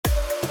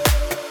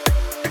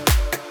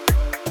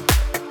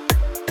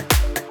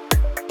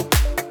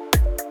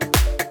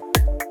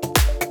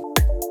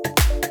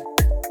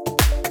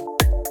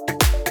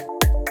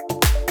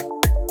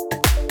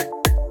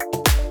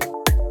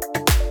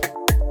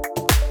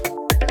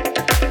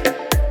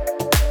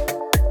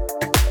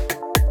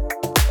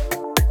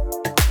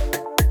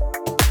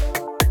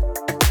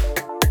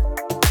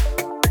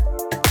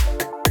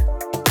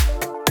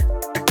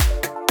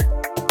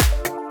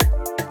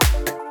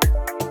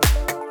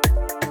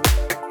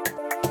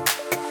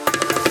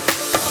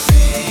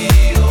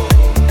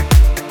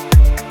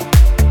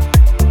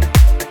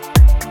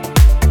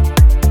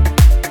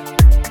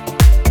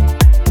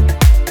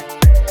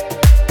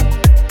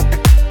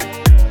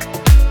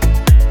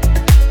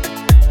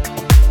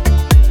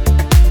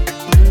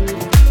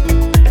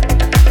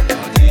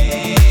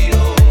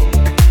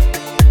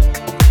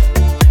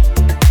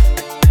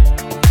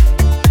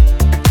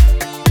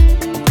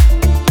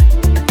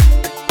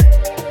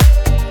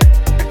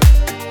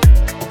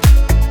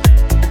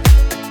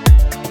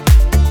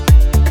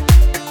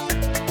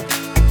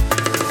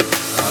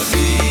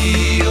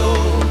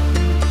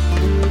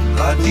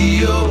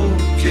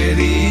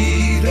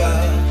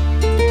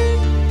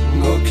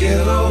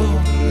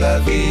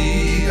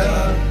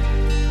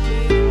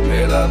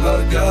la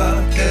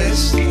amargaste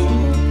tú.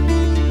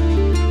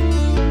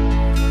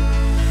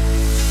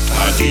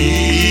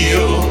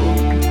 Adio,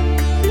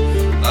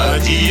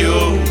 adio,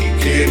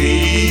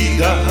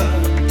 querida,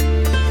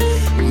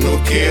 no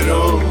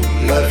quiero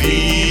la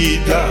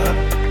vida,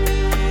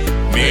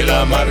 me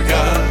la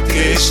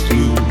amargaste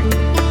tú.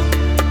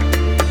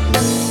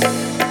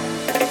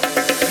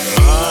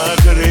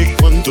 Madre,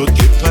 cuando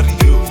te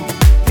parió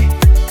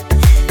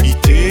y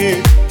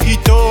te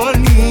quitó al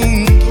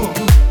mundo,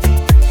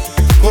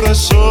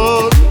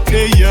 corazón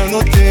que ya no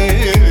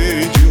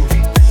te dio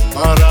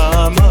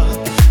para amar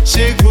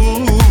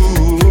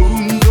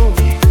segundo,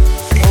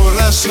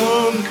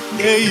 corazón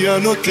que ya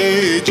no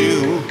te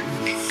dio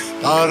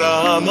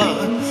para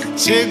amar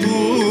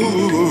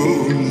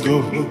segundo.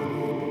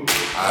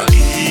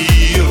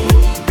 Adio,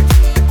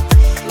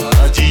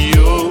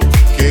 adio,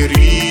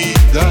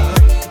 querida,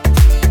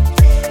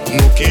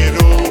 no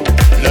quiero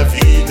la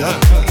vida,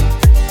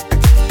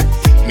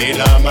 me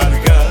la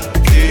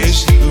amargaste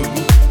tú.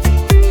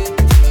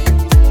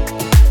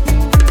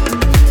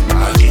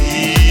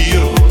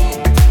 Adio,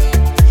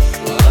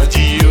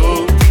 adio,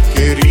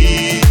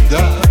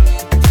 querida,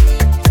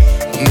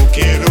 no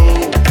quiero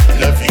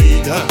la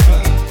vida,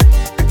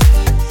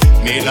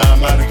 me la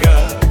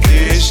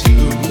amargaste tú.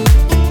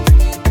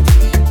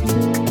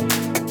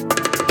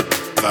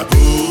 Va,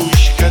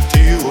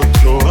 búscate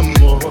otro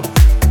amor,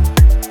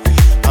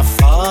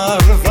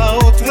 afarva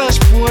otras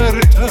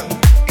puertas,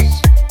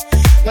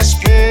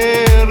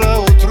 espera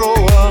otro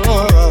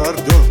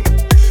ardor,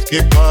 que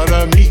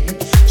para mí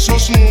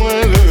sos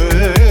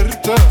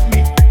muerta.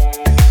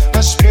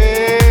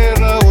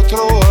 Espera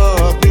otro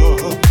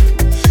ardor,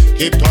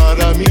 que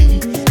para mí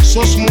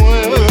sos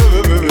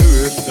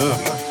muerta.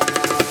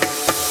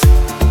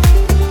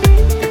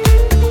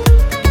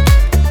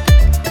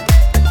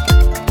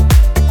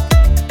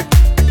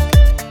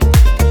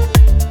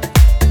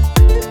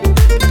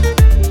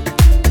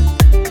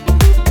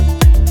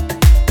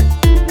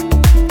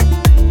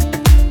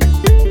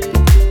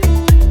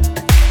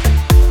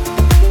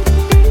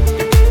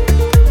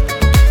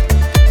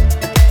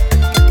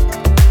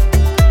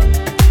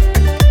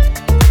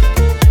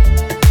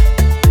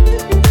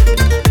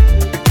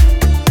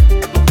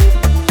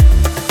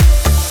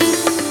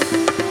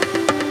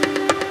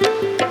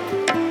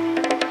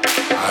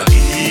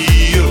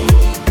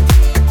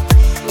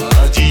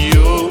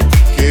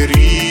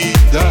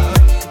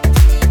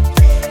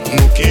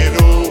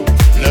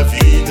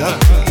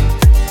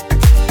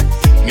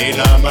 Me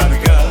la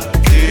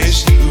amargaste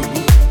tú.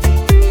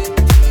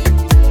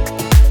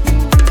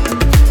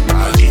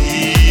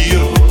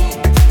 Adio,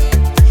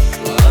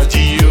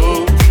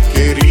 adio,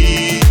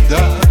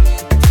 querida,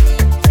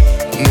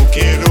 no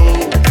quiero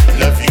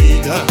la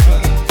vida,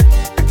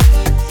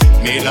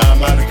 me la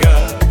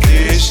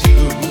amargaste tú.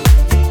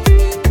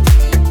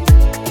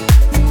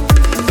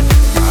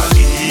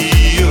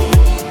 Adio,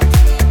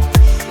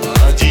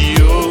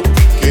 adio,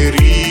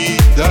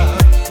 querida,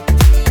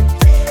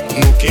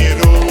 no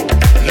quiero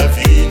la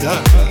vida,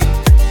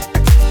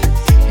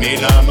 me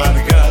la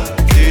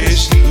amargaste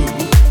tú.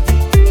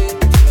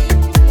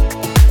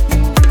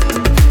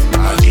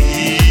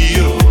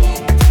 Adio,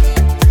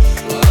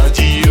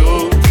 adio,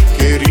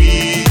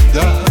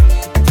 querida,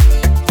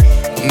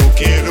 no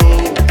quiero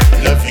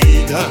la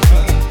vida,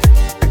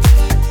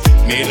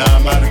 me la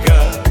amargaste.